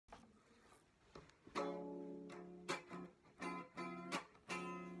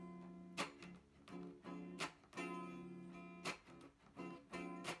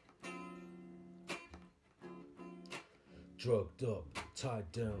drugged up,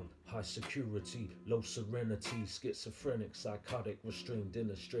 tied down, high security, low serenity, schizophrenic, psychotic, restrained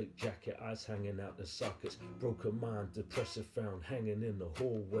in a straitjacket, eyes hanging out the sockets, broken mind, depressive found hanging in the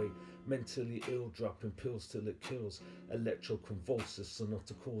hallway, mentally ill, dropping pills till it kills, electroconvulsive enough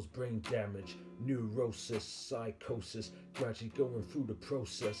to cause brain damage, neurosis, psychosis, gradually going through the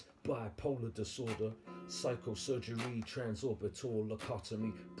process, bipolar disorder, psychosurgery, transorbital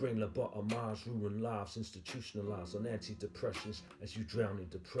lobotomy, brain lobotomized, ruin lives, institutionalized on antidepressants as you drown in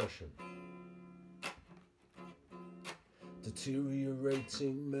depression.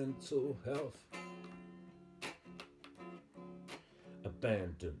 Deteriorating mental health.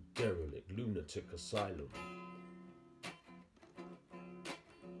 Abandoned, derelict, lunatic asylum.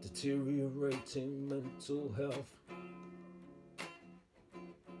 Deteriorating mental health.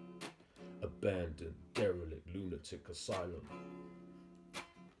 Abandoned, derelict, lunatic asylum.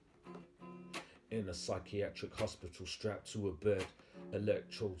 In a psychiatric hospital strapped to a bed,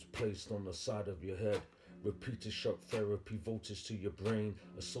 electrodes placed on the side of your head, repeated shock therapy, voltage to your brain,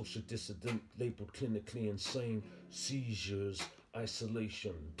 a social dissident labeled clinically insane, seizures,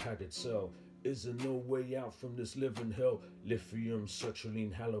 isolation, padded cell. Is there no way out from this living hell? Lithium,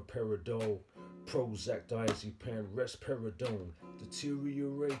 sertraline, haloperidol, Prozac, diazepam, risperidone.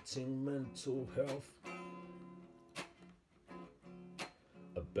 Deteriorating mental health.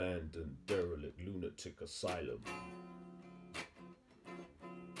 Abandoned, derelict, lunatic asylum.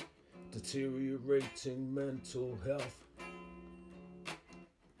 Deteriorating mental health.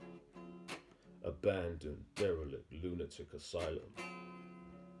 Abandoned, derelict, lunatic asylum.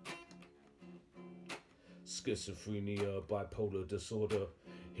 Schizophrenia, bipolar disorder,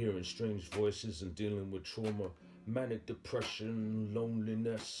 hearing strange voices and dealing with trauma, manic depression,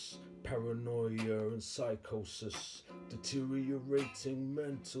 loneliness, paranoia and psychosis, deteriorating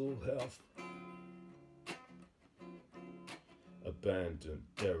mental health. Abandoned,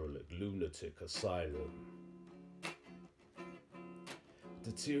 derelict, lunatic asylum.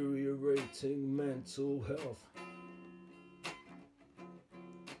 Deteriorating mental health.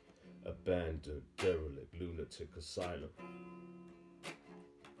 Abandoned, derelict, lunatic asylum.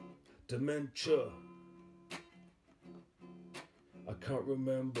 Dementia. I can't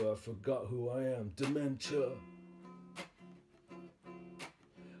remember, I forgot who I am. Dementia.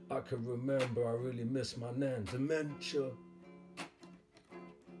 I can remember, I really miss my nan. Dementia.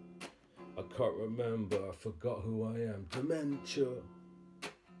 I can't remember, I forgot who I am. Dementia.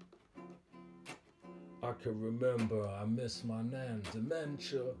 I can remember, I miss my nan.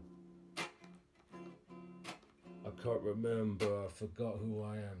 Dementia. I can't remember, I forgot who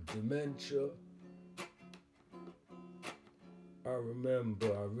I am. Dementia. I remember,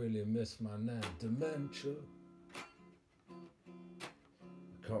 I really miss my nan. Dementia.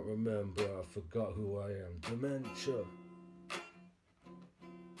 I can't remember, I forgot who I am. Dementia.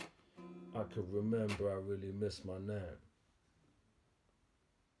 I can remember, I really miss my nan.